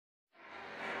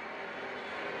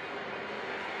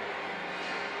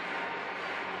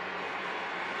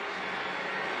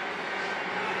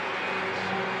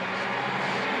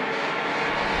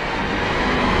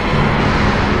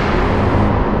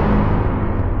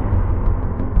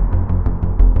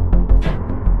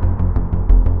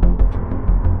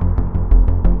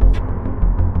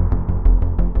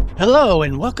Hello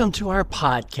and welcome to our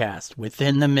podcast,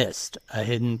 Within the Mist, a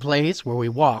hidden place where we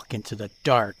walk into the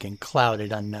dark and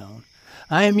clouded unknown.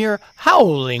 I am your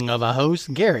howling of a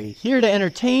host, Gary, here to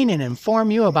entertain and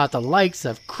inform you about the likes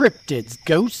of cryptids,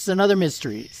 ghosts, and other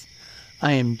mysteries.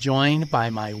 I am joined by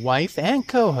my wife and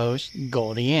co-host,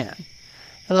 Goldie Ann.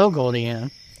 Hello, Goldie Ann.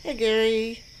 Hey,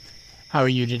 Gary. How are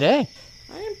you today?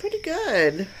 I am pretty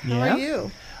good. How are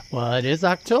you? Well, it is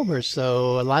October,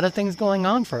 so a lot of things going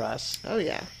on for us. Oh,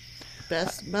 yeah.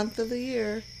 Best month of the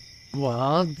year.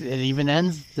 Well, it even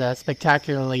ends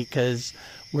spectacularly because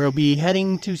we'll be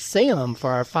heading to Salem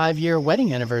for our 5-year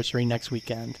wedding anniversary next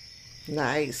weekend.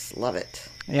 Nice. Love it.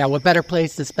 Yeah, what better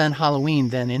place to spend Halloween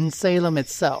than in Salem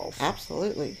itself?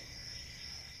 Absolutely.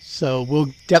 So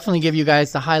we'll definitely give you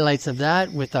guys the highlights of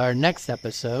that with our next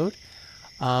episode.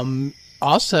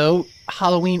 Also,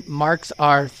 Halloween marks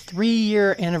our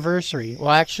 3-year anniversary.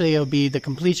 Well, actually, it'll be the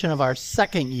completion of our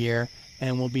 2nd year,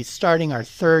 and we'll be starting our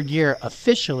 3rd year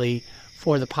officially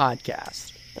for the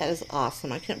podcast. That is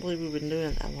awesome. I can't believe we've been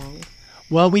doing it that long.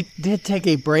 Well, we did take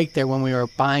a break there when we were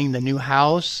buying the new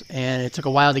house, and it took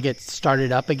a while to get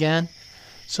started up again.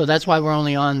 So that's why we're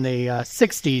only on the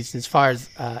 60s as far as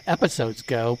episodes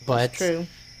go. But, that's true.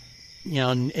 You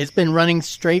know, it's been running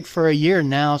straight for a year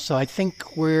now, so I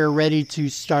think we're ready to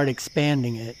start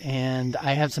expanding it. And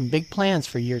I have some big plans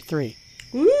for year 3.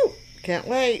 Woo! Can't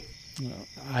wait.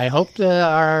 I hope that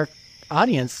our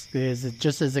audience is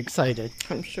just as excited.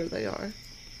 I'm sure they are.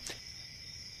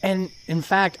 And in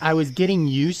fact, I was getting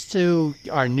used to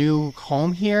our new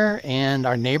home here and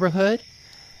our neighborhood.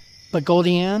 But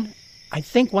Goldie Ann, I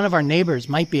think one of our neighbors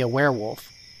might be a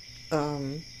werewolf.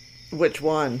 Which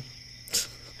one?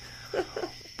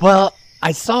 Well,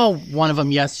 I saw one of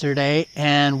them yesterday,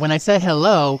 and when I said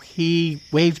hello, he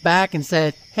waved back and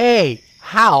said, "Hey,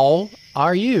 how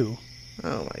are you?"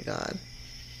 Oh, my God.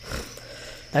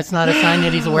 That's not a sign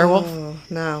that he's a werewolf?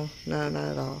 No, not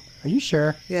at all. Are you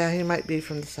sure? Yeah, he might be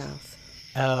from the south.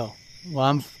 Oh, well,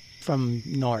 I'm from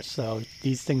north, so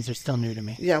these things are still new to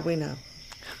me. Yeah, we know.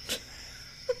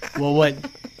 Well, what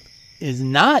is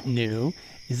not new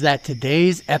is that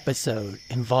today's episode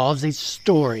involves a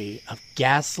story of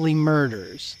ghastly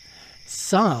murders.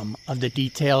 Some of the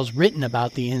details written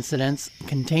about the incidents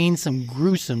contain some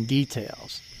gruesome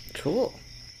details. Cool.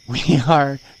 We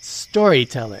are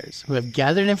storytellers who have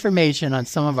gathered information on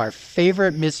some of our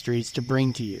favorite mysteries to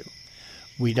bring to you.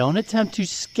 We don't attempt to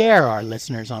scare our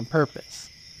listeners on purpose.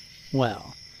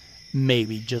 Well,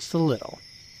 maybe just a little.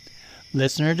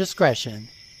 Listener discretion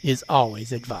is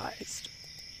always advised.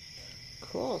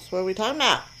 Cool. So what are we talking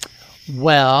about?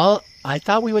 Well, I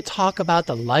thought we would talk about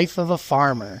the life of a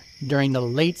farmer during the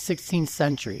late 16th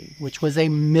century, which was a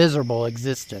miserable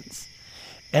existence.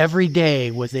 Every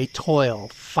day was a toil,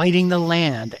 fighting the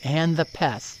land and the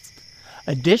pests.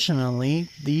 Additionally,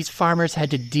 these farmers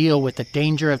had to deal with the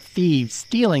danger of thieves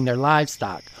stealing their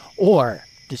livestock or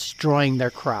destroying their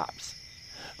crops.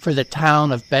 For the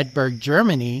town of Bedburg,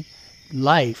 Germany,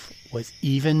 life was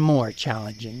even more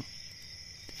challenging.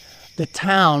 The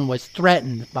town was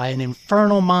threatened by an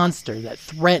infernal monster that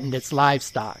threatened its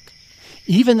livestock.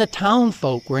 Even the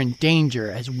townfolk were in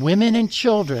danger as women and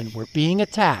children were being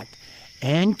attacked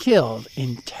and killed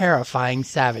in terrifying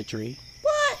savagery.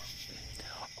 What?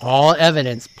 All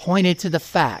evidence pointed to the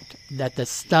fact that the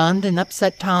stunned and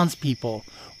upset townspeople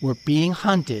were being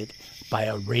hunted by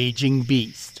a raging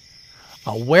beast,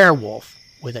 a werewolf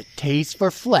with a taste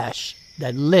for flesh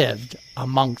that lived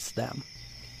amongst them.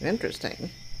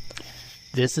 Interesting.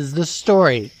 This is the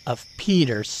story of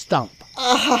Peter Stump.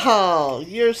 Oh,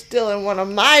 you're still in one of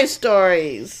my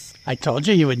stories. I told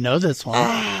you would know this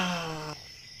one.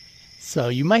 So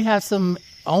you might have some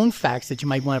own facts that you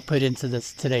might want to put into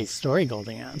today's story,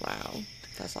 Goldie Ann. Wow,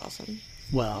 that's awesome.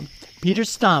 Well, Peter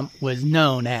Stump was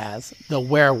known as the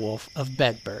Werewolf of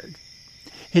Bedburg.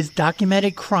 His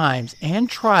documented crimes and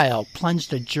trial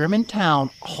plunged a German town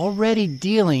already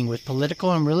dealing with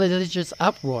political and religious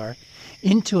uproar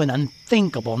into an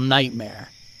unthinkable nightmare.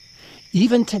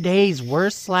 Even today's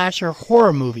worst slasher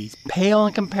horror movies pale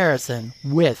in comparison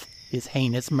with his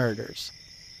heinous murders.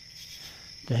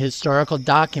 The historical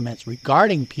documents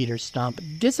regarding Peter Stump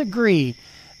disagree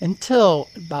until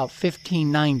about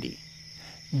 1590.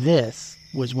 This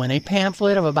was when a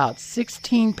pamphlet of about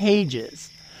 16 pages,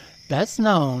 best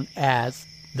known as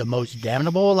The Most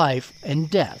Damnable Life and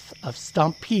Death of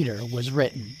Stump Peter, was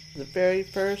written. The very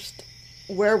first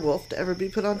werewolf to ever be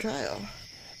put on trial.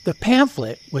 The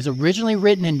pamphlet was originally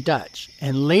written in Dutch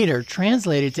and later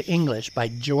translated to English by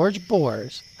George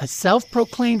Boers, a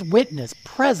self-proclaimed witness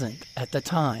present at the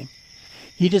time.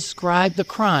 He described the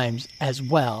crimes as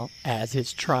well as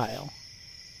his trial.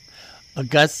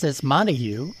 Augustus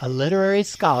Montague, a literary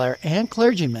scholar and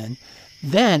clergyman,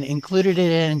 then included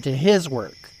it into his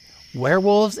work,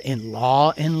 Werewolves in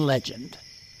Law and Legend.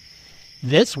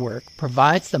 This work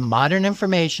provides the modern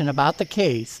information about the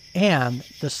case and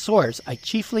the source I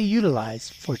chiefly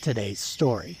utilized for today's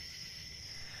story.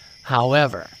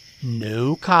 However,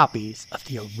 no copies of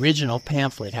the original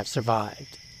pamphlet have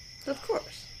survived. Of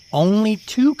course. Only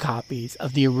 2 copies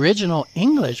of the original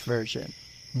English version,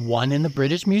 one in the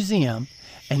British Museum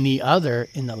and the other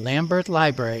in the Lambeth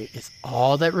Library, is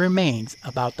all that remains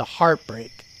about the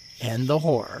heartbreak and the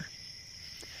horror.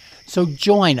 So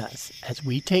join us as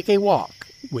we take a walk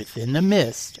within the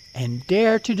mist and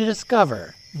dare to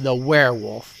discover the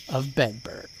Werewolf of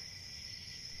Bedburg.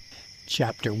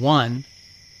 Chapter 1.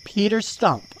 Peter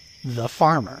Stump, the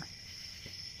Farmer.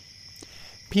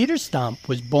 Peter Stump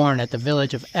was born at the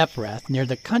village of Epreth near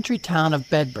the country town of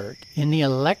Bedburg in the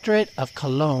electorate of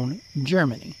Cologne,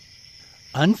 Germany.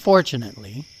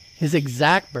 Unfortunately, his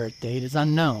exact birth date is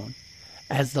unknown,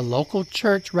 as the local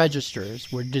church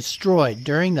registers were destroyed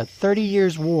during the 30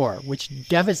 Years' War, which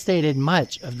devastated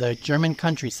much of the German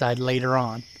countryside later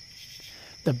on.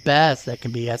 The best that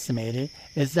can be estimated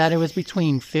is that it was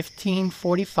between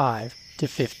 1545 to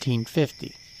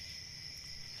 1550.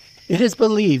 It is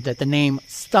believed that the name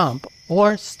Stump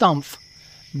or Stumpf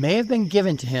may have been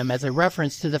given to him as a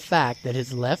reference to the fact that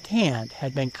his left hand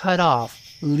had been cut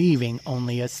off, leaving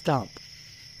only a stump.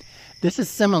 This is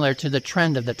similar to the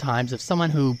trend of the times of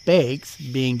someone who bakes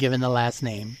being given the last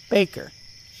name Baker.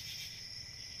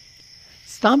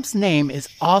 Stump's name is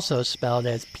also spelled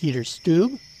as Peter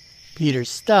Stub, Peter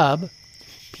Stub,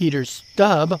 Peter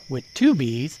Stub with 2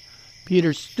 B's,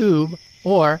 Peter Stub,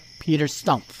 or Peter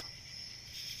Stumpf.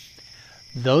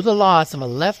 Though the loss of a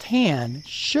left hand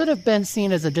should have been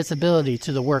seen as a disability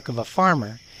to the work of a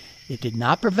farmer, it did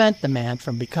not prevent the man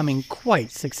from becoming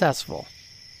quite successful.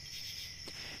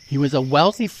 He was a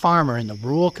wealthy farmer in the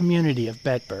rural community of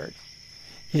Bedburg.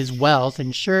 His wealth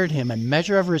ensured him a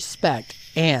measure of respect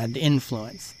and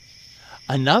influence,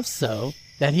 enough so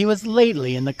that he was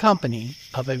lately in the company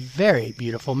of a very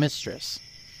beautiful mistress.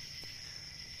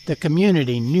 The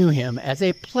community knew him as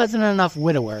a pleasant enough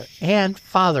widower and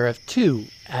father of 2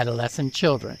 adolescent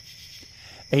children,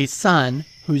 a son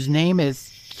whose name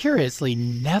is curiously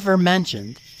never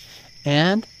mentioned,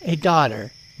 and a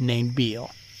daughter named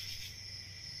Beale.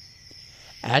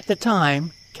 At the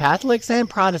time, Catholics and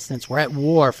Protestants were at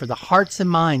war for the hearts and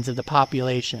minds of the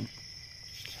population.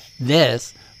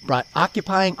 This brought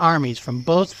occupying armies from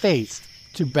both faiths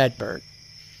to Bedburg.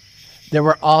 There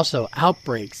were also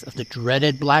outbreaks of the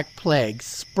dreaded Black Plague,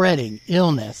 spreading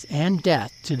illness and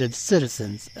death to the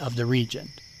citizens of the region.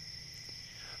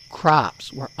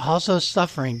 Crops were also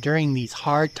suffering during these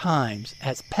hard times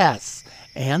as pests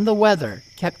and the weather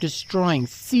kept destroying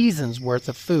seasons' worth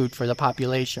of food for the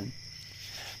population.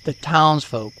 The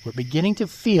townsfolk were beginning to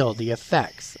feel the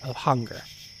effects of hunger.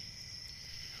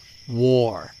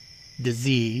 War,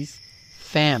 disease,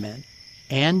 famine,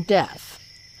 and death.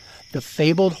 The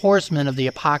fabled horsemen of the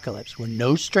apocalypse were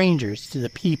no strangers to the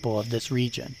people of this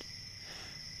region,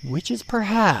 which is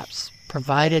perhaps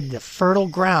provided the fertile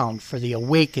ground for the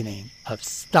awakening of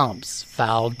Stump's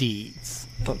foul deeds.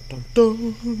 Dun, dun,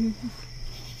 dun.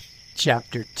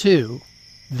 Chapter 2.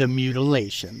 The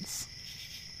Mutilations.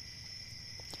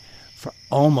 For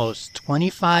almost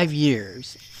 25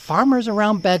 years, farmers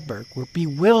around Bedburg were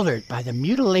bewildered by the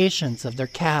mutilations of their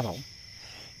cattle.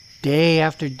 Day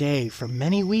after day, for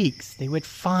many weeks, they would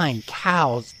find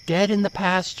cows dead in the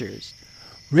pastures,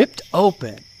 ripped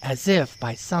open as if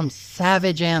by some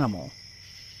savage animal.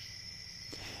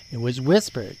 It was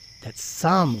whispered that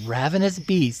some ravenous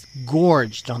beast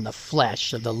gorged on the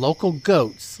flesh of the local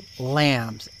goats,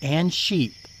 lambs, and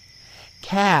sheep.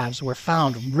 Calves were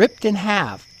found ripped in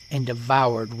half and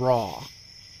devoured raw.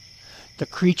 The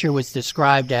creature was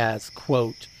described as,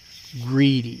 quote,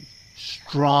 greedy,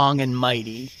 strong and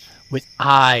mighty, with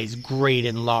eyes great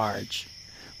and large,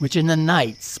 which in the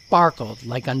night sparkled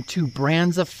like unto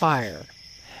brands of fire,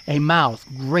 a mouth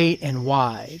great and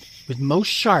wide, with most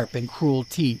sharp and cruel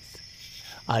teeth,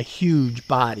 a huge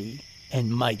body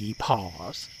and mighty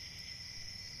paws.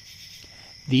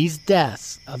 These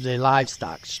deaths of the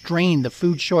livestock strained the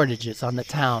food shortages on the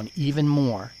town even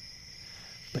more.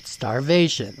 But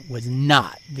starvation was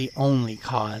not the only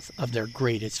cause of their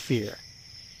greatest fear.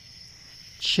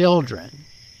 Children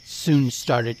soon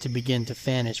started to begin to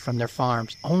vanish from their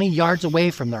farms, only yards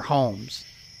away from their homes.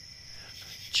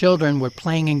 Children were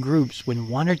playing in groups when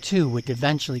 1 or 2 would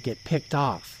eventually get picked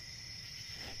off.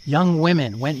 Young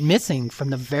women went missing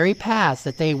from the very paths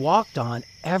that they walked on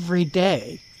every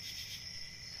day.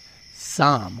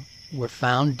 Some were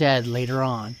found dead later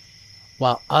on,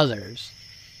 while others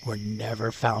were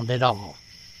never found at all.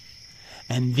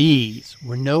 And these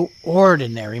were no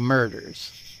ordinary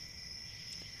murders.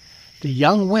 The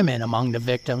young women among the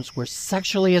victims were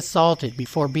sexually assaulted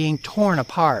before being torn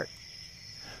apart.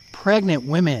 Pregnant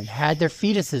women had their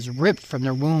fetuses ripped from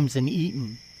their wombs and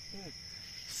eaten.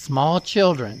 Small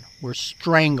children were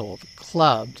strangled,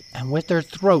 clubbed, and with their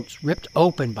throats ripped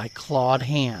open by clawed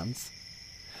hands.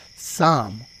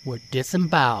 Some were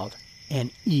disemboweled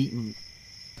and eaten.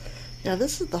 Yeah,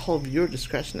 this is the whole viewer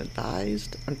discretion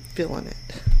advised. I'm feeling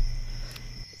it.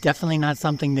 Definitely not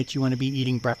something that you want to be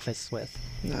eating breakfast with.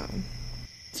 No.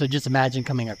 So just imagine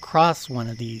coming across one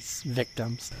of these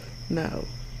victims. No.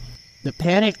 The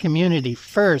panicked community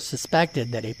first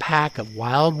suspected that a pack of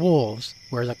wild wolves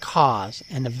were the cause,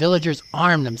 and the villagers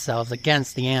armed themselves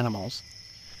against the animals.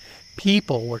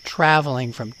 People were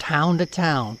traveling from town to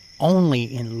town only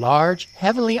in large,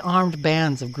 heavily armed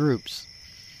bands of groups.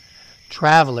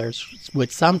 Travelers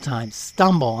would sometimes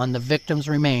stumble on the victims'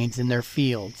 remains in their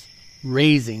fields,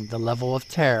 raising the level of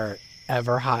terror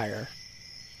ever higher.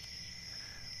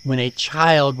 When a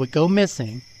child would go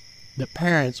missing, the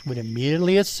parents would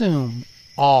immediately assume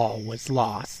all was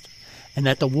lost and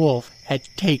that the wolf had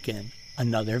taken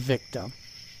another victim.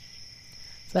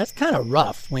 So that's kind of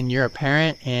rough when you're a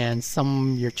parent and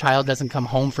your child doesn't come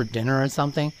home for dinner or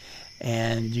something,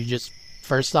 and you just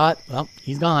first thought, well,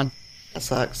 he's gone. That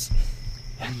sucks.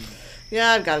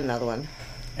 Yeah, I've got another one.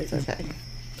 It's okay.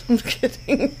 I'm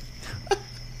kidding.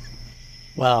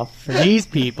 Well, for these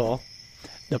people,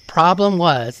 the problem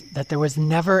was that there was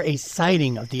never a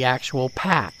sighting of the actual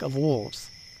pack of wolves.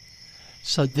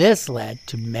 So this led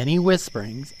to many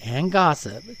whisperings and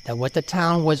gossip that what the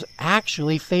town was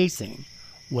actually facing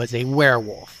was a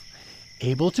werewolf,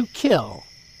 able to kill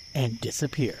and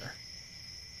disappear.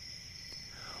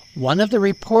 One of the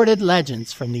reported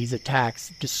legends from these attacks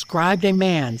described a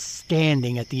man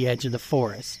standing at the edge of the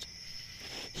forest.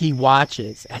 He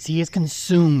watches as he is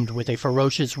consumed with a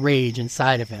ferocious rage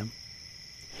inside of him.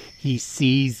 He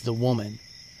sees the woman,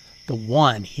 the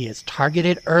one he has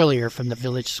targeted earlier from the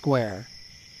village square.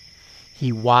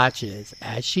 He watches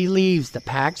as she leaves the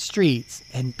packed streets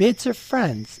and bids her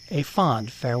friends a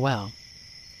fond farewell.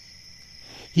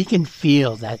 He can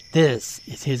feel that this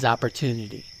is his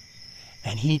opportunity,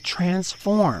 and he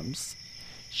transforms,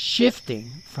 shifting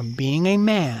from being a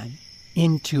man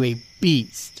into a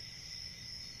beast.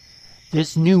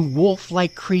 This new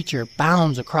wolf-like creature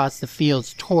bounds across the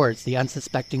fields towards the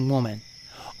unsuspecting woman,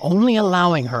 only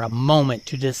allowing her a moment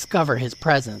to discover his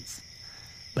presence,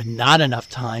 but not enough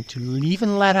time to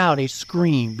even let out a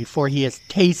scream before he has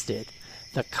tasted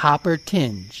the copper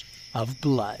tinge of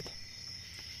blood.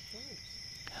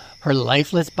 Her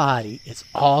lifeless body is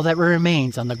all that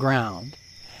remains on the ground,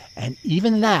 and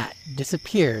even that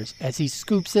disappears as he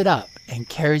scoops it up and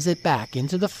carries it back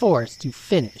into the forest to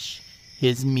finish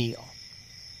his meal.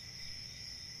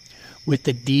 With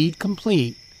the deed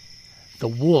complete, the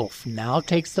wolf now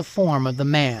takes the form of the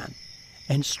man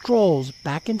and strolls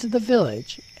back into the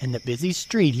village and the busy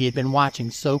street he had been watching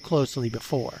so closely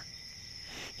before.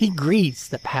 He greets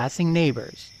the passing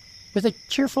neighbors with a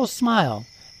cheerful smile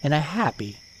and a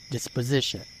happy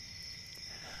disposition,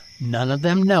 none of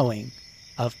them knowing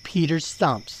of Peter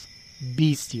Stump's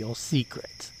bestial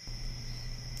secret.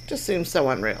 Just seems so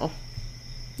unreal.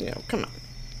 Come on.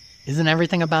 Isn't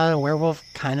everything about a werewolf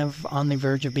kind of on the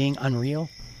verge of being unreal?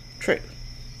 True.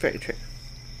 Very true.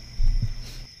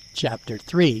 Chapter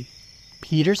 3,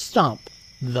 Peter Stump,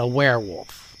 the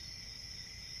Werewolf.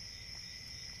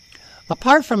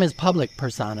 Apart from his public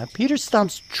persona, Peter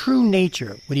Stump's true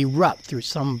nature would erupt through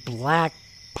some black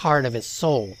part of his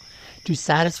soul to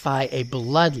satisfy a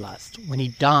bloodlust when he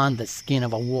donned the skin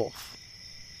of a wolf.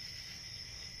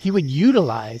 He would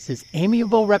utilize his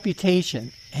amiable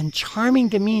reputation and charming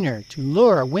demeanor to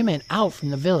lure women out from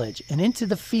the village and into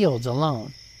the fields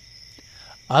alone.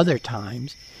 Other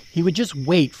times, he would just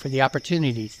wait for the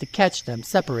opportunities to catch them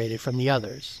separated from the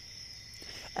others.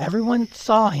 Everyone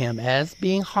saw him as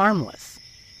being harmless.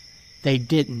 They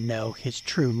didn't know his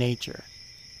true nature.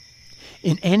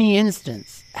 In any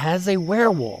instance, as a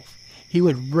werewolf, he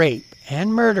would rape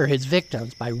and murder his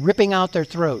victims by ripping out their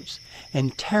throats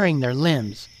and tearing their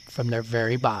limbs from their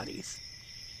very bodies.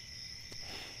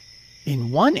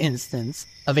 In one instance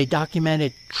of a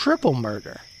documented triple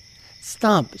murder,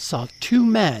 Stump saw 2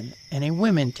 men and a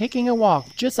woman taking a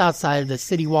walk just outside of the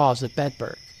city walls of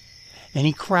Bedburg, and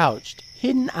he crouched,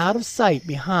 hidden out of sight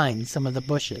behind some of the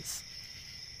bushes.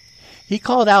 He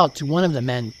called out to one of the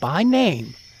men by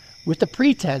name with the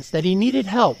pretense that he needed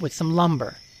help with some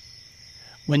lumber.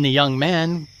 When the young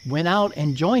man went out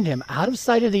and joined him out of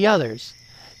sight of the others,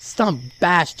 Stump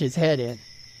bashed his head in.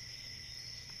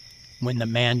 When the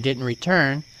man didn't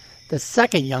return, the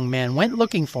second young man went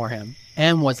looking for him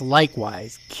and was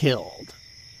likewise killed.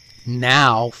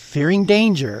 Now, fearing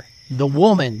danger, the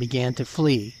woman began to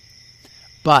flee.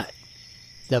 But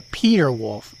the Peter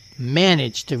wolf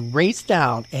managed to race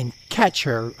down and catch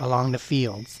her along the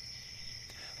fields.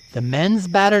 The men's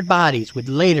battered bodies would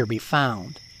later be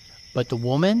found, but the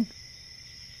woman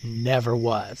never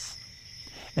was.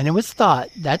 And it was thought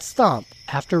that Stump,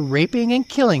 after raping and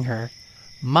killing her,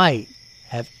 might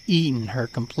have eaten her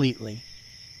completely.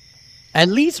 At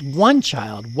least one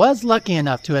child was lucky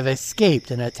enough to have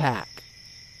escaped an attack.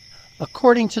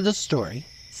 According to the story,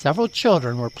 several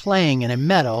children were playing in a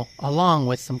meadow along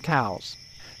with some cows.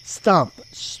 Stump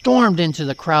stormed into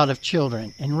the crowd of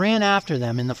children and ran after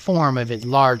them in the form of his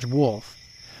large wolf,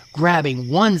 grabbing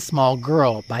one small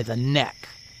girl by the neck.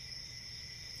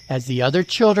 As the other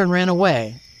children ran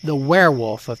away, the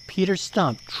werewolf of Peter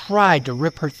Stump tried to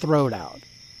rip her throat out.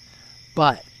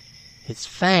 But his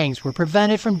fangs were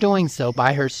prevented from doing so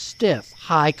by her stiff,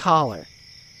 high collar.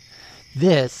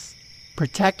 This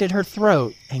protected her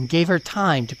throat and gave her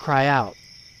time to cry out.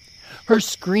 Her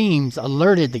screams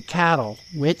alerted the cattle,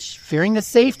 which, fearing the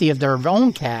safety of their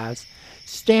own calves,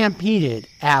 stampeded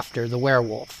after the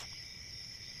werewolf.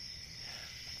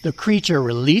 The creature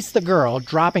released the girl,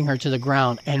 dropping her to the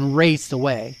ground, and raced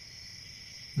away.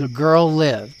 The girl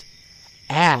lived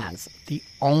as the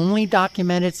only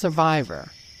documented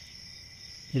survivor.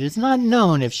 It is not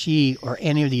known if she or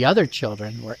any of the other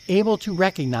children were able to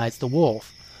recognize the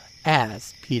wolf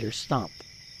as Peter Stump.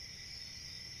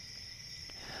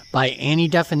 By any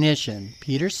definition,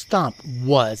 Peter Stump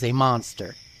was a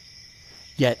monster.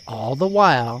 Yet all the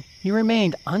while, he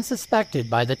remained unsuspected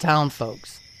by the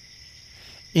townfolks.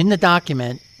 In the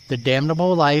document, The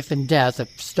Damnable Life and Death of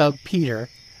Stub Peter,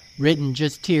 written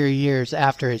just 2 years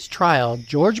after his trial,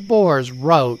 George Bors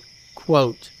wrote,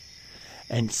 quote,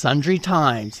 "And sundry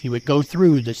times he would go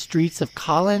through the streets of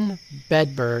Colin,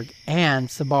 Bedburg,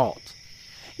 and Sebald,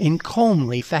 in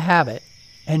comely habit,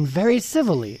 and very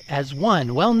civilly, as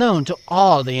one well known to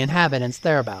all the inhabitants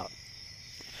thereabout.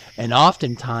 And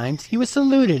oftentimes he was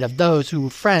saluted of those who were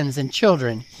friends and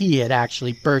children he had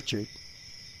actually butchered,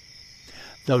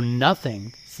 though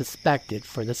nothing suspected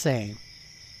for the same.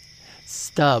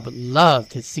 Stub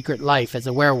loved his secret life as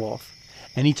a werewolf,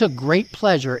 and he took great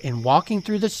pleasure in walking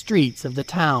through the streets of the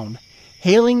town,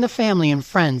 hailing the family and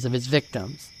friends of his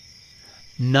victims,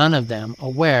 none of them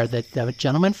aware that the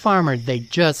gentleman farmer they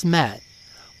just met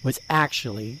was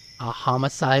actually a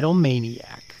homicidal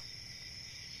maniac.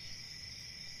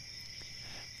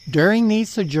 During these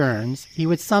sojourns, he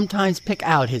would sometimes pick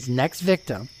out his next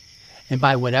victim, and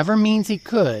by whatever means he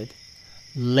could,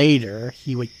 later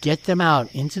he would get them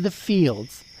out into the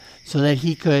fields so that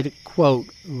he could, quote,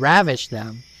 ravish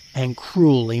them and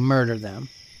cruelly murder them,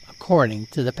 according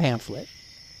to the pamphlet.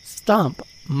 Stump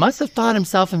must have thought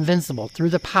himself invincible through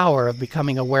the power of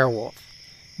becoming a werewolf.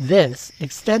 This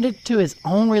extended to his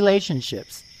own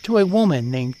relationships to a woman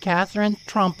named Catherine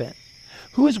Trumpet,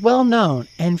 who was well known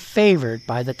and favored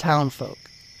by the townfolk.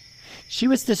 She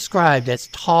was described as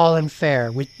tall and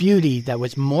fair, with beauty that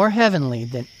was more heavenly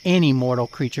than any mortal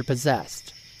creature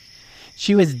possessed.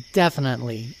 She was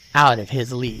definitely out of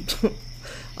his league.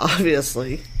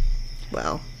 Obviously.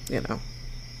 Well,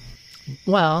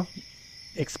 Well,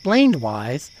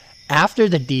 explained-wise, after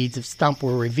the deeds of Stump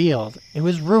were revealed, it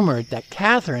was rumored that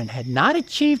Catherine had not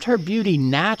achieved her beauty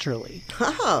naturally.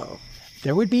 Oh.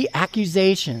 There would be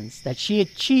accusations that she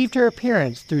achieved her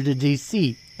appearance through the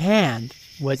deceit and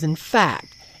was in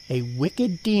fact a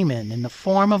wicked demon in the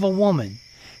form of a woman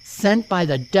sent by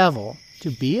the devil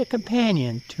to be a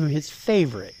companion to his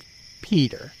favorite,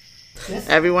 Peter.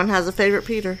 Everyone has a favorite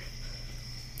Peter.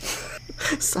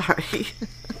 Sorry.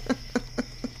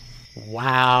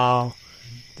 Wow.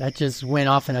 That just went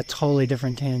off in a totally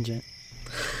different tangent.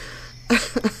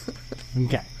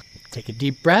 Okay. Take a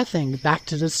deep breath and back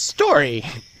to the story.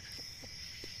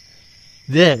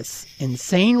 This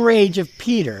insane rage of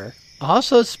Peter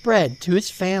also spread to his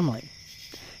family.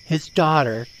 His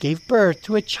daughter gave birth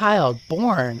to a child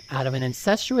born out of an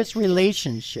incestuous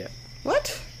relationship.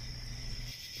 What?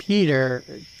 Peter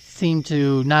seemed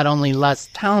to not only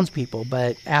lust townspeople,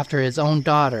 but after his own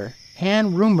daughter,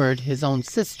 and rumored his own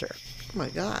sister. Oh my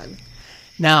God.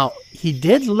 Now, he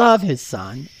did love his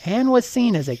son and was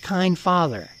seen as a kind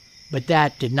father, but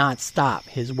that did not stop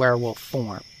his werewolf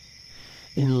form.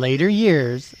 In later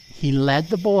years, he led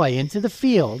the boy into the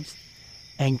fields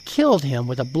and killed him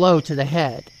with a blow to the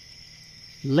head.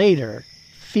 Later,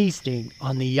 feasting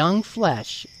on the young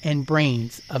flesh and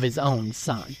brains of his own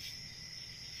son.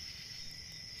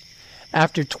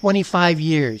 After 25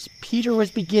 years, Peter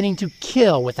was beginning to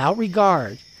kill without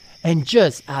regard and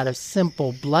just out of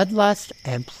simple bloodlust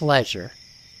and pleasure.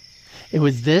 It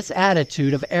was this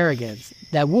attitude of arrogance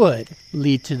that would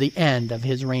lead to the end of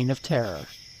his reign of terror.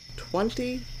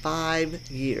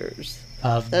 25 years.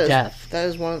 Of death. That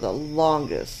is one of the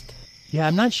longest. Yeah,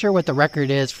 I'm not sure what the record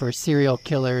is for serial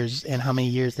killers and how many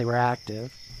years they were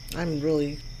active. I'm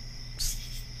really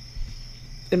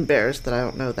embarrassed that I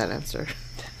don't know that answer.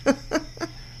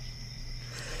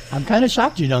 I'm kind of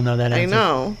shocked you don't know that answer. I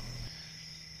know.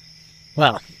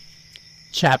 Well,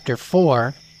 Chapter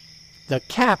 4, The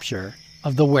Capture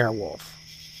of the Werewolf.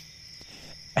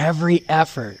 Every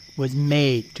effort was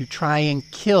made to try and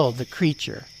kill the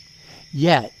creature,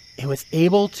 yet it was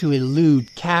able to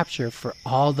elude capture for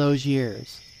all those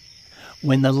years.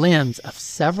 When the limbs of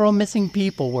several missing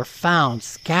people were found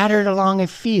scattered along a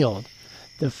field,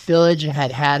 the village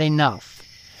had had enough.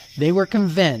 They were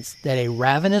convinced that a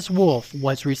ravenous wolf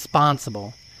was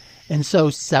responsible, and so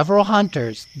several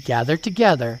hunters gathered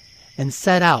together and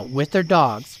set out with their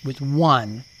dogs with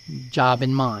one job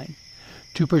in mind: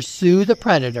 to pursue the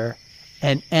predator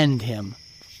and end him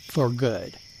for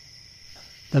good.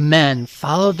 The men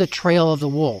followed the trail of the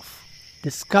wolf,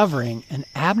 discovering an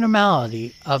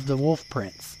abnormality of the wolf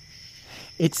prints.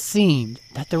 It seemed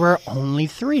that there were only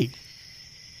 3.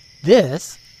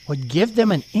 This would give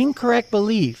them an incorrect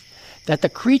belief that the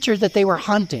creature that they were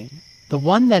hunting, the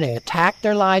one that had attacked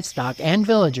their livestock and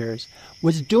villagers,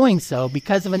 was doing so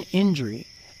because of an injury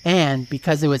and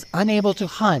because it was unable to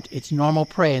hunt its normal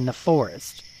prey in the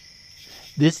forest.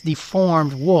 This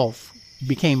deformed wolf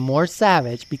became more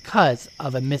savage because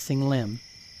of a missing limb.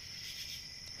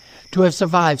 To have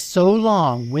survived so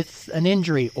long with an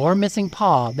injury or missing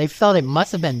paw, they felt it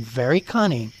must have been very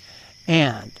cunning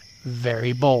and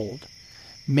very bold,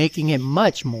 making it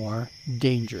much more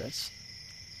dangerous.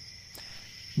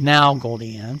 Now,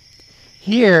 Goldie Ann,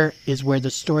 here is where the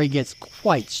story gets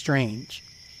quite strange.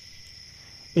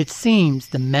 It seems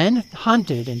the men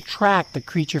hunted and tracked the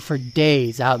creature for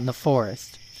days out in the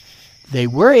forest. They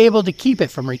were able to keep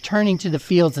it from returning to the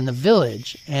fields in the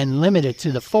village and limit it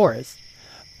to the forest,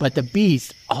 but the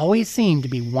beast always seemed to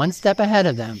be one step ahead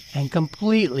of them and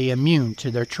completely immune to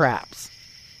their traps.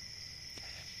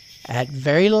 At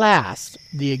very last,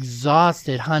 the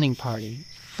exhausted hunting party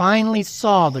finally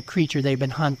saw the creature they'd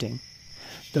been hunting.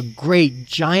 The great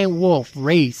giant wolf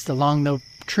raced along the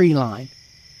tree line.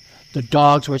 The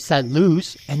dogs were set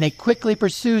loose, and they quickly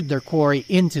pursued their quarry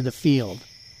into the field.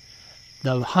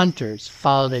 The hunters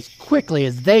followed as quickly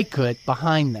as they could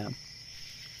behind them.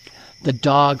 The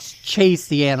dogs chased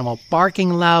the animal,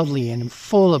 barking loudly and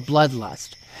full of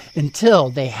bloodlust, until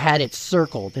they had it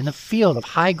circled in a field of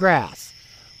high grass,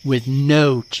 with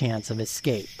no chance of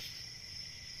escape.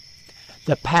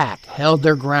 The pack held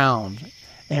their ground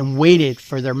and waited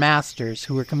for their masters,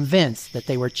 who were convinced that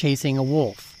they were chasing a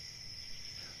wolf.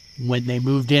 When they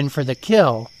moved in for the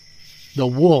kill, the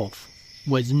wolf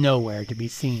was nowhere to be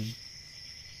seen.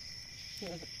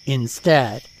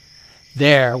 Instead,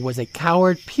 there was a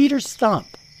coward Peter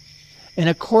Stump, and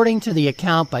according to the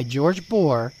account by George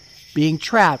Bohr, being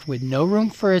trapped with no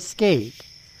room for escape,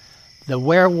 the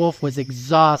werewolf was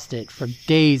exhausted from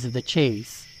days of the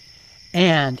chase,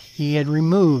 and he had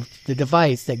removed the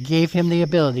device that gave him the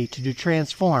ability to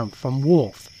transform from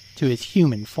wolf to his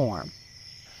human form.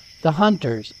 The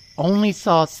hunters only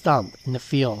saw Stump in the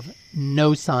field,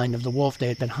 no sign of the wolf they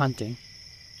had been hunting.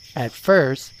 At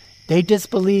first, they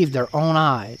disbelieved their own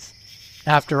eyes.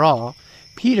 After all,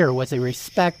 Peter was a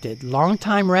respected,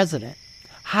 long-time resident.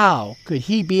 How could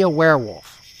he be a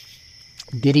werewolf?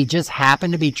 Did he just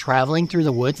happen to be traveling through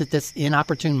the woods at this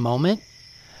inopportune moment?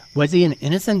 Was he an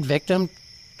innocent victim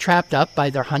trapped up by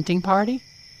their hunting party?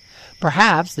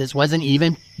 Perhaps this wasn't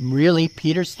even really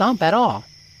Peter Stump at all.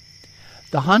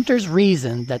 The hunters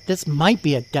reasoned that this might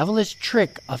be a devilish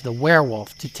trick of the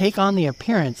werewolf to take on the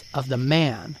appearance of the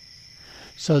man.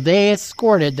 So they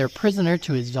escorted their prisoner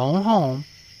to his own home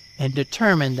and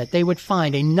determined that they would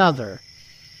find another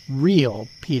real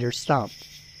Peter Stump.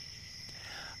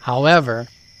 However,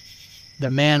 the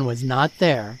man was not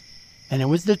there, and it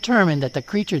was determined that the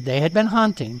creature they had been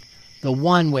hunting, the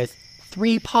one with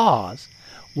 3 paws,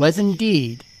 was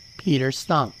indeed Peter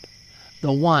Stump,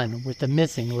 the one with the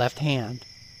missing left hand,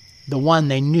 the one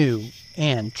they knew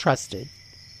and trusted.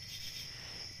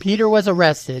 Peter was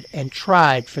arrested and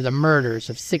tried for the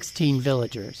murders of 16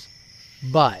 villagers,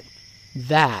 but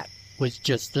that was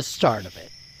just the start of it.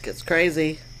 Gets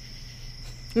crazy.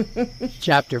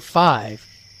 Chapter 5,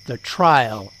 The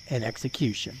Trial and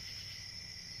Execution.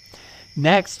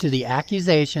 Next to the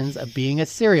accusations of being a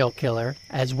serial killer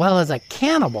as well as a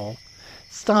cannibal,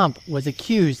 Stump was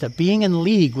accused of being in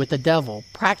league with the devil,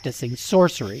 practicing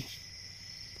sorcery.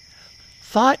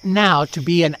 Thought now to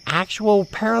be an actual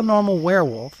paranormal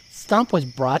werewolf, Stump was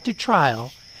brought to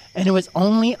trial, and it was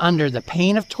only under the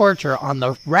pain of torture on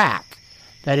the rack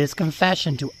that his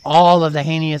confession to all of the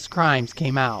heinous crimes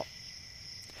came out.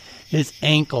 His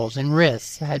ankles and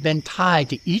wrists had been tied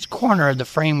to each corner of the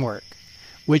framework,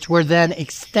 which were then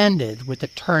extended with the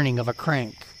turning of a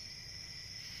crank.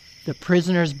 The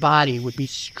prisoner's body would be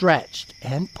stretched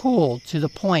and pulled to the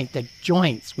point that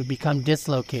joints would become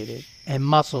dislocated and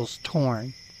muscles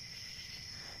torn.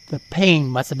 The pain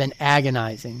must have been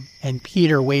agonizing, and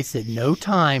Peter wasted no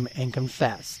time and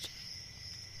confessed.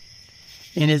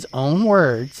 In his own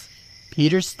words,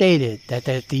 Peter stated that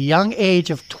at the young age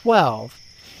of 12,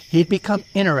 he had become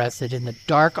interested in the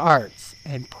dark arts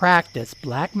and practiced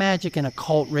black magic and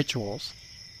occult rituals.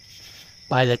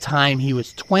 By the time he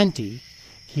was 20,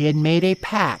 he had made a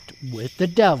pact with the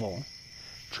devil,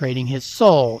 trading his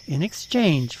soul in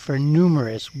exchange for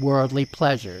numerous worldly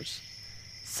pleasures,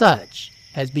 such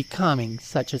as becoming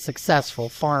such a successful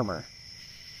farmer.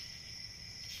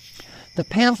 The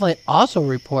pamphlet also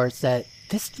reports that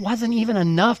this wasn't even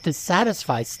enough to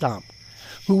satisfy Stump,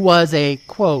 who was a,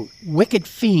 quote, wicked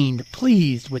fiend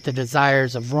pleased with the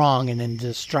desires of wrong and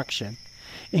destruction,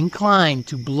 inclined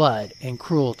to blood and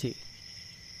cruelty.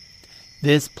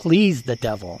 This pleased the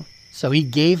devil, so he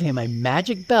gave him a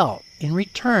magic belt in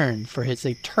return for his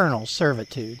eternal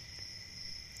servitude.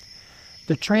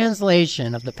 The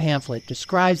translation of the pamphlet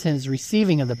describes his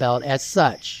receiving of the belt as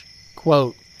such,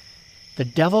 quote, "The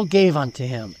devil gave unto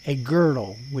him a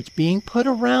girdle, which being put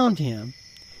around him,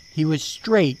 he was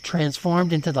straight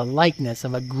transformed into the likeness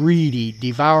of a greedy,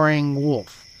 devouring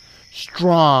wolf,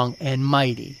 strong and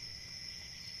mighty.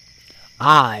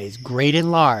 Eyes great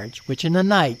and large, which in the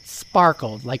night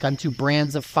sparkled like unto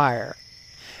brands of fire.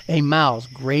 A mouth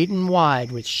great and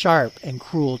wide, with sharp and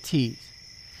cruel teeth.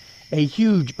 A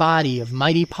huge body of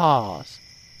mighty paws.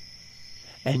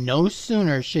 And no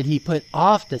sooner should he put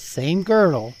off the same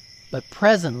girdle, but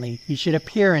presently he should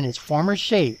appear in his former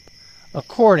shape,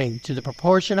 according to the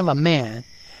proportion of a man,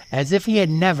 as if he had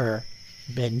never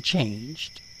been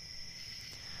changed."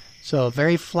 So a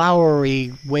very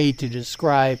flowery way to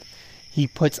describe: he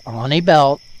puts on a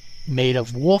belt made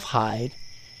of wolf hide,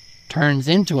 turns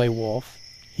into a wolf,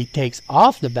 he takes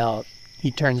off the belt,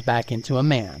 he turns back into a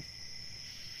man.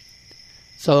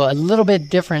 So a little bit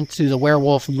different to the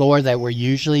werewolf lore that we're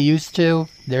usually used to.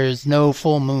 There's no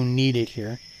full moon needed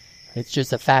here. It's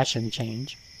just a fashion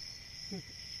change.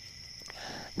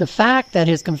 The fact that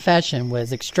his confession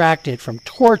was extracted from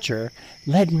torture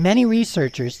led many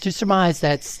researchers to surmise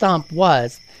that Stump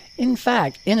was, in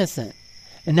fact, innocent,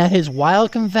 and that his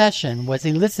wild confession was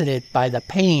elicited by the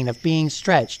pain of being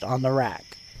stretched on the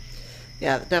rack.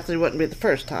 Yeah, that definitely wouldn't be the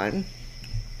first time.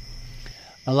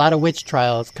 A lot of witch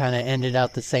trials kind of ended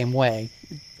out the same way.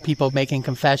 People making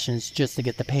confessions just to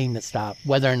get the pain to stop,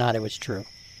 whether or not it was true.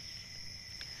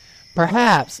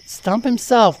 Perhaps Stump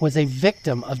himself was a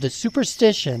victim of the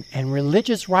superstition and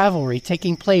religious rivalry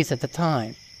taking place at the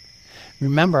time.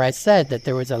 Remember, I said that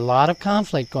there was a lot of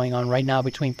conflict going on right now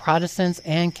between Protestants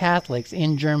and Catholics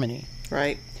in Germany.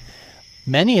 Right.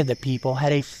 Many of the people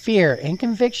had a fear and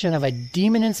conviction of a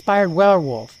demon-inspired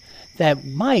werewolf that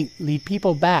might lead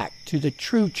people back to the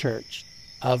true church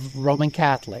of Roman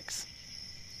Catholics.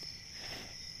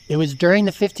 It was during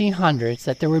the 1500s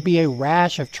that there would be a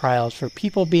rash of trials for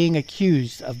people being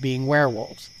accused of being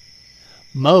werewolves.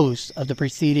 Most of the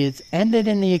proceedings ended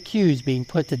in the accused being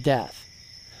put to death.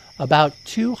 About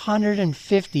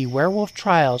 250 werewolf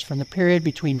trials from the period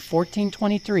between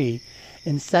 1423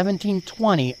 and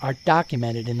 1720 are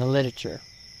documented in the literature.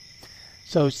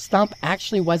 So Stump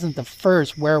actually wasn't the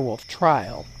first werewolf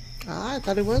trial. I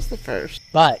thought he was the first.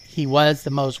 But he was the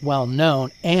most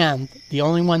well-known and the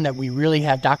only one that we really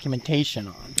have documentation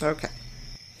on. Okay.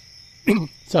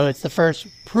 So it's the first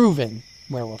proven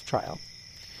werewolf trial.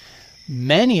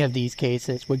 Many of these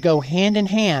cases would go hand in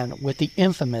hand with the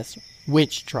infamous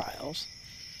witch trials.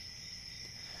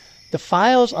 The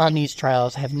files on these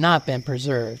trials have not been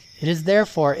preserved. It is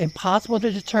therefore impossible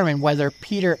to determine whether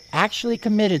Peter actually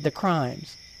committed the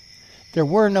crimes. There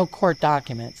were no court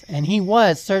documents, and he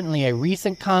was certainly a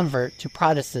recent convert to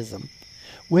Protestantism,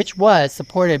 which was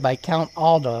supported by Count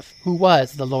Adolf, who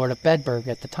was the Lord of Bedburg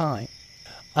at the time.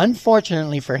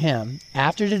 Unfortunately for him,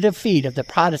 after the defeat of the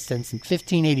Protestants in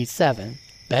 1587,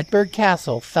 Bedburg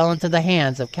Castle fell into the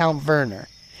hands of Count Werner,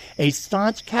 a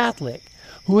staunch Catholic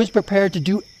who was prepared to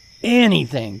do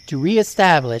anything to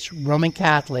reestablish Roman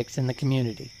Catholics in the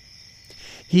community.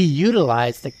 He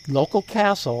utilized the local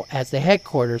castle as the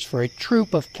headquarters for a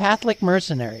troop of Catholic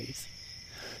mercenaries,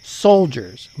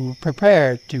 soldiers who were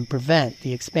prepared to prevent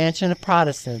the expansion of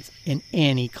Protestants in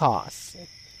any cost.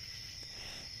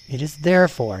 It is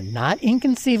therefore not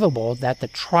inconceivable that the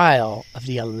trial of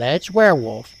the alleged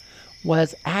werewolf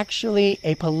was actually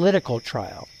a political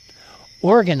trial,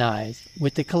 organized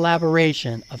with the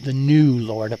collaboration of the new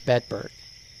Lord of Bedburg.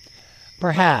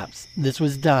 Perhaps this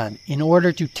was done in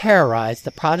order to terrorize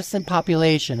the Protestant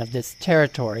population of this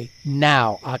territory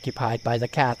now occupied by the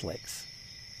Catholics.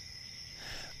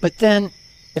 But then,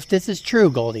 if this is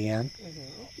true, Goldie Ann,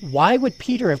 why would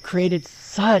Peter have created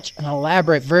such an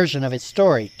elaborate version of his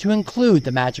story to include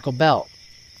the magical belt?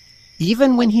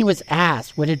 Even when he was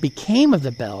asked what had become of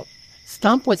the belt,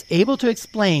 Stump was able to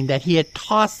explain that he had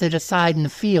tossed it aside in the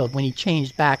field when he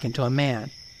changed back into a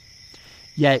man.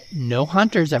 Yet no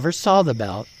hunters ever saw the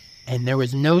belt, and there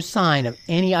was no sign of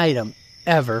any item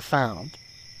ever found.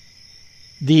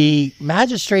 The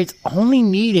magistrates only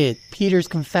needed Peter's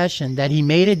confession that he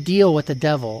made a deal with the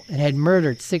devil and had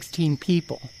murdered 16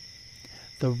 people.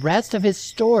 The rest of his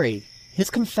story, his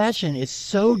confession, is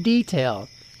so detailed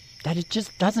that it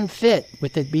just doesn't fit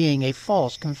with it being a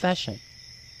false confession.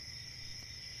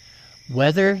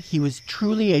 Whether he was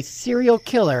truly a serial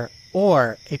killer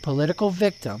or a political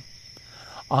victim,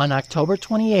 on October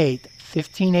 28,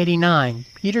 1589,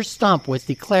 Peter Stump was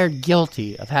declared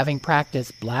guilty of having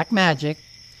practiced black magic,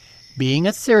 being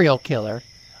a serial killer,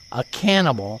 a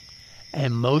cannibal,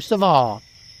 and most of all,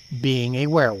 being a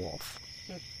werewolf.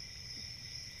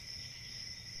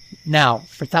 Now,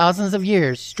 for thousands of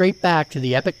years, straight back to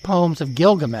the epic poems of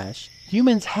Gilgamesh,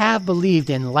 humans have believed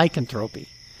in lycanthropy,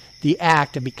 the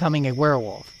act of becoming a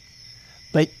werewolf.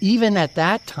 But even at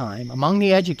that time, among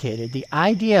the educated, the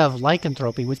idea of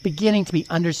lycanthropy was beginning to be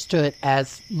understood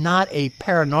as not a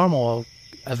paranormal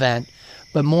event,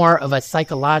 but more of a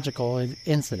psychological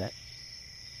incident.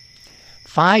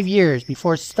 5 years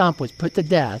before Stump was put to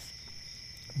death,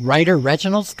 writer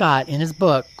Reginald Scott, in his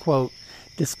book, quote,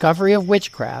 Discovery of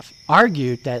Witchcraft,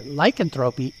 argued that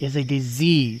lycanthropy is a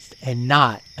disease and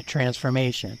not a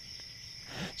transformation.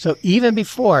 So even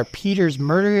before Peter's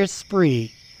murderous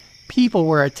spree, people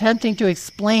were attempting to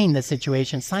explain the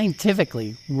situation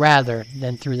scientifically rather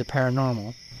than through the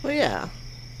paranormal. Well, yeah.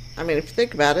 I mean, if you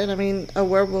think about it, I mean, a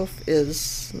werewolf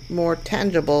is more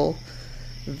tangible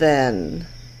than...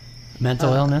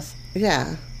 mental illness?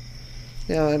 Yeah.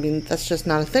 You know, I mean, that's just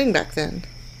not a thing back then.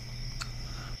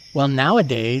 Well,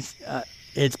 nowadays,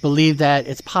 it's believed that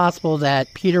it's possible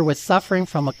that Peter was suffering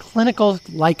from a clinical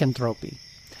lycanthropy.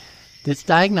 This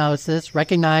diagnosis,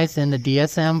 recognized in the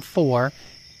DSM-4,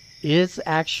 is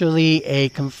actually a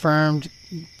confirmed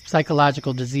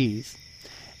psychological disease.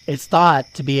 It's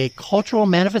thought to be a cultural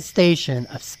manifestation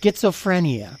of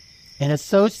schizophrenia and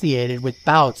associated with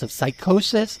bouts of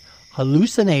psychosis,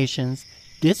 hallucinations,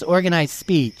 disorganized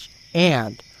speech,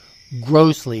 and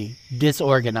grossly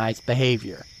disorganized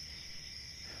behavior.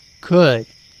 Could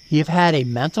he have had a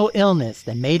mental illness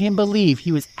that made him believe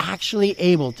he was actually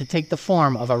able to take the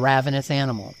form of a ravenous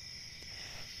animal?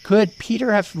 Could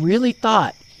Peter have really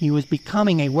thought he was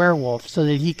becoming a werewolf so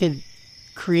that he could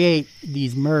create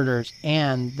these murders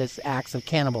and this acts of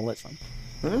cannibalism?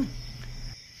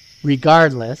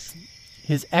 Regardless,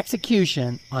 his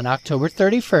execution on October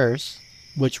 31st,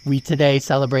 which we today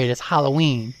celebrate as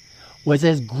Halloween, was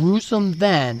as gruesome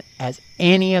then as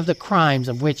any of the crimes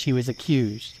of which he was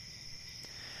accused.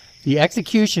 The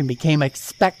execution became a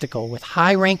spectacle with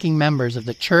high-ranking members of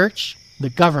the church, the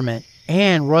government,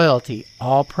 and royalty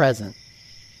all present.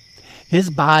 His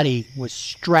body was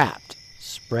strapped,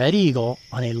 spread eagle,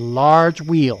 on a large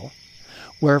wheel,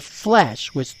 where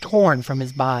flesh was torn from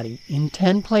his body in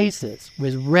 10 places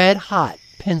with red-hot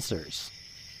pincers.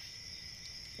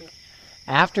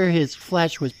 After his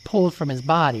flesh was pulled from his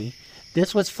body,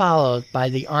 this was followed by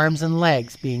the arms and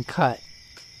legs being cut.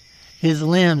 His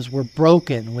limbs were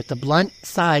broken with the blunt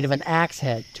side of an axe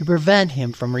head to prevent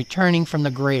him from returning from the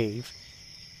grave.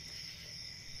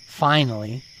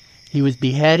 Finally, he was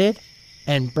beheaded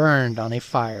and burned on a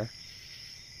fire.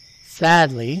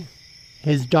 Sadly,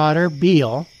 his daughter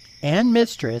Beale and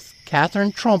mistress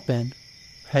Catherine Trompin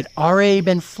had already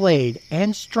been flayed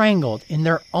and strangled in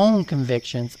their own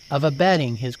convictions of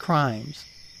abetting his crimes.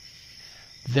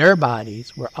 Their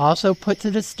bodies were also put to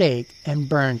the stake and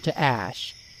burned to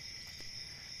ash.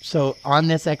 So on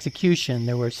this execution,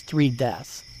 there was 3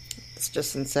 deaths. It's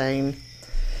just insane.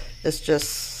 It's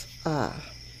just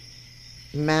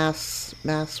mass,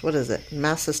 what is it?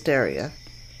 Mass hysteria.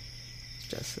 It's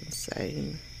just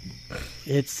insane.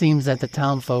 It seems that the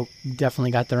townfolk definitely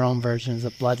got their own versions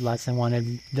of bloodlust and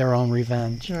wanted their own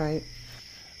revenge. Right.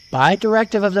 By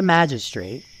directive of the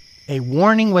magistrate, a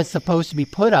warning was supposed to be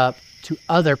put up to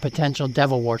other potential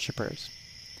devil worshippers.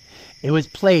 It was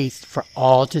placed for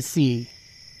all to see.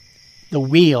 The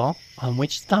wheel on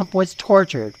which Stump was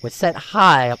tortured was set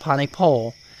high upon a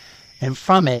pole, and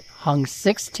from it hung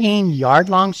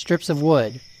 16-yard-long strips of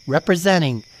wood,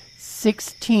 representing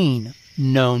 16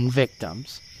 known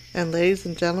victims. And ladies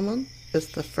and gentlemen, it's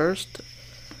the first,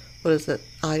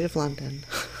 Eye of London.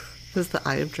 It's the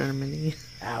Eye of Germany.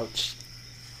 Ouch.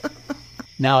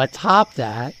 Now atop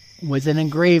that was an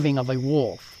engraving of a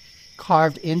wolf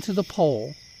carved into the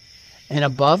pole, and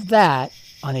above that,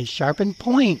 on a sharpened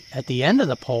point at the end of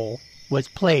the pole, was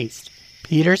placed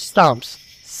Peter Stump's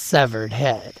severed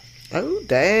head. Oh,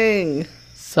 dang.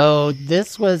 So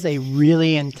this was a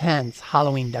really intense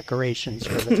Halloween decorations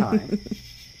for the time.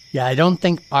 Yeah, I don't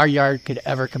think our yard could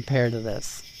ever compare to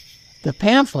this. The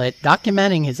pamphlet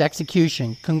documenting his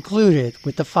execution concluded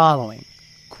with the following,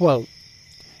 quote,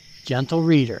 "Gentle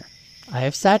reader, I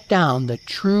have sat down the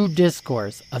true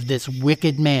discourse of this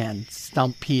wicked man,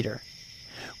 Stump Peter,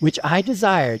 which I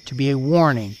desired to be a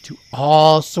warning to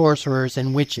all sorcerers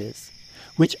and witches,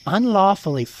 which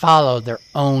unlawfully follow their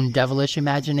own devilish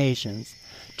imaginations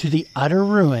to the utter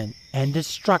ruin and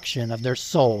destruction of their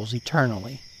souls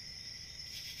eternally.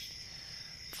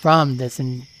 From this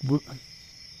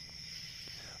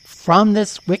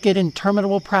wicked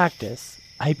interminable practice,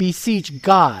 I beseech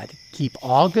God keep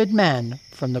all good men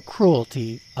from the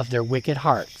cruelty of their wicked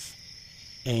hearts.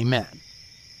 Amen."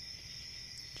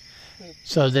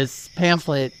 So this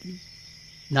pamphlet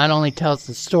not only tells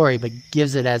the story, but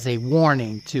gives it as a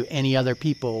warning to any other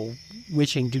people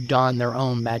wishing to don their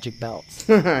own magic belts.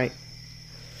 Right.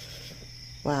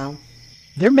 Wow.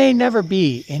 There may never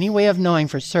be any way of knowing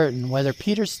for certain whether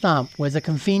Peter Stump was a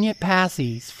convenient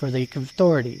passies for the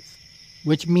authorities,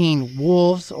 which mean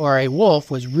wolves or a wolf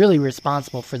was really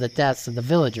responsible for the deaths of the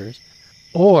villagers,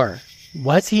 or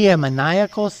was he a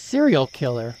maniacal serial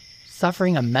killer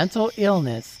suffering a mental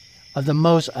illness of the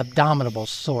most abominable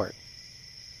sort.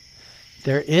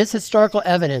 There is historical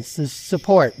evidence to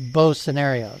support both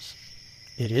scenarios.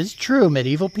 It is true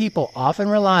medieval people often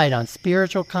relied on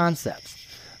spiritual concepts,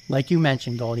 like you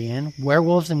mentioned, Goldie,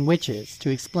 werewolves and witches, to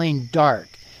explain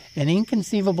dark and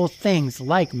inconceivable things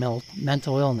like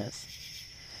mental illness.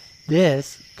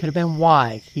 This could have been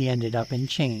why he ended up in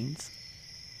chains.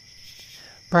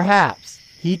 Perhaps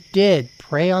he did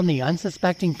prey on the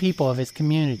unsuspecting people of his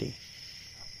community.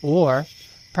 Or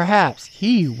perhaps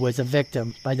he was a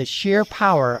victim by the sheer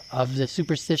power of the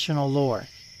superstitional lore.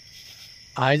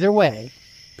 Either way,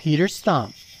 Peter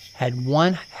Stump had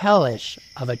one hellish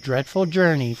of a dreadful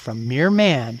journey from mere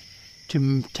man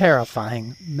to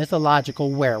terrifying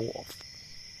mythological werewolf.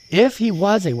 If he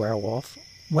was a werewolf,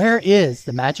 where is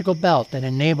the magical belt that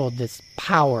enabled this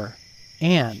power,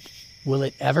 and will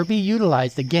it ever be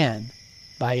utilized again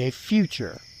by a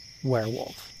future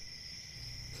werewolf?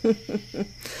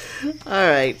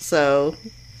 Alright, so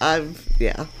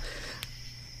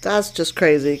that's just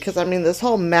crazy, because this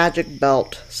whole magic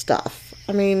belt stuff,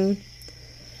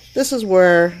 this is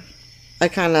where I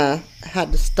kind of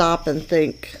had to stop and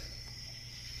think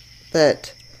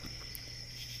that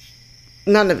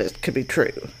none of it could be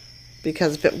true.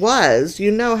 Because if it was,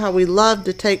 you know how we love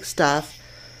to take stuff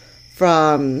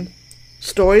from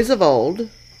stories of old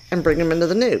and bring them into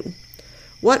the new.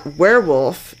 What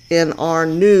werewolf in our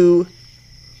new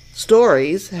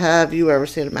stories have you ever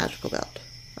seen a magical belt?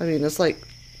 It's like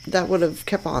that would have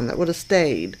kept on, that would have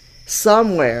stayed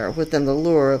somewhere within the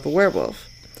lure of a werewolf.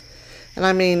 And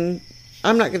I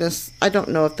don't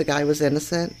know if the guy was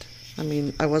innocent.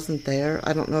 I wasn't there.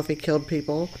 I don't know if he killed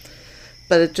people.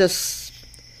 But it just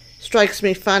strikes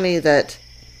me funny that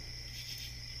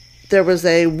there was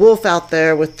a wolf out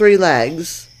there with 3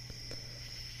 legs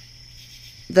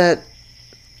that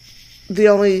the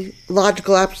only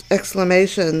logical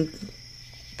exclamation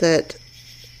that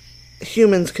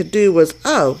humans could do was,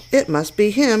 "Oh, it must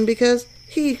be him because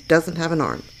he doesn't have an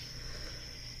arm."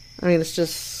 It's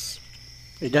just...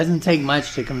 It doesn't take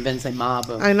much to convince a mob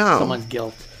of someone's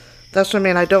guilt. That's what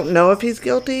I don't know if he's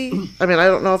guilty. I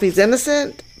don't know if he's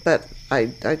innocent, but I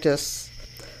think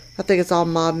it's all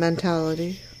mob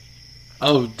mentality.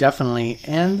 Oh, definitely.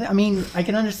 And, I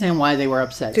can understand why they were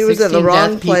upset. He was in the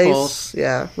wrong place.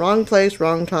 Yeah, wrong place,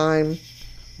 wrong time.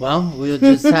 Well, we'll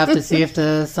just have to see if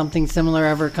something similar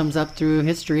ever comes up through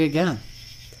history again.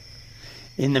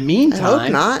 In the meantime... I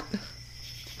hope not.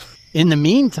 In the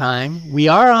meantime, we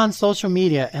are on social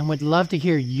media and would love to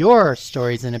hear your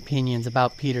stories and opinions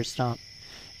about Peter Stump.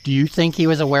 Do you think he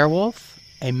was a werewolf?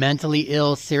 A mentally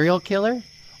ill serial killer?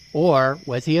 Or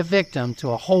was he a victim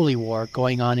to a holy war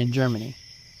going on in Germany?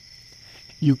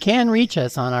 You can reach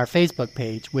us on our Facebook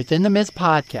page, Within the Mist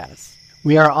Podcast.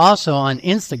 We are also on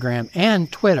Instagram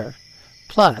and Twitter.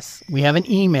 Plus, we have an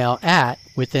email at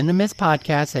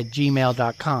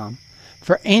withinthemistpodcast@gmail.com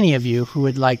for any of you who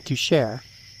would like to share.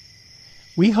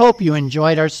 We hope you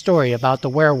enjoyed our story about the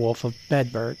Werewolf of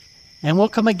Bedburg, and we'll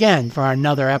come again for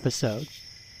another episode.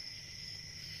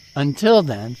 Until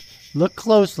then, look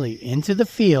closely into the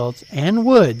fields and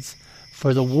woods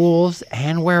for the wolves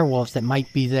and werewolves that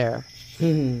might be there.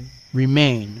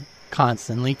 Remain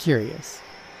constantly curious.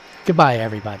 Goodbye,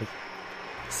 everybody.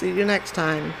 See you next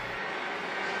time.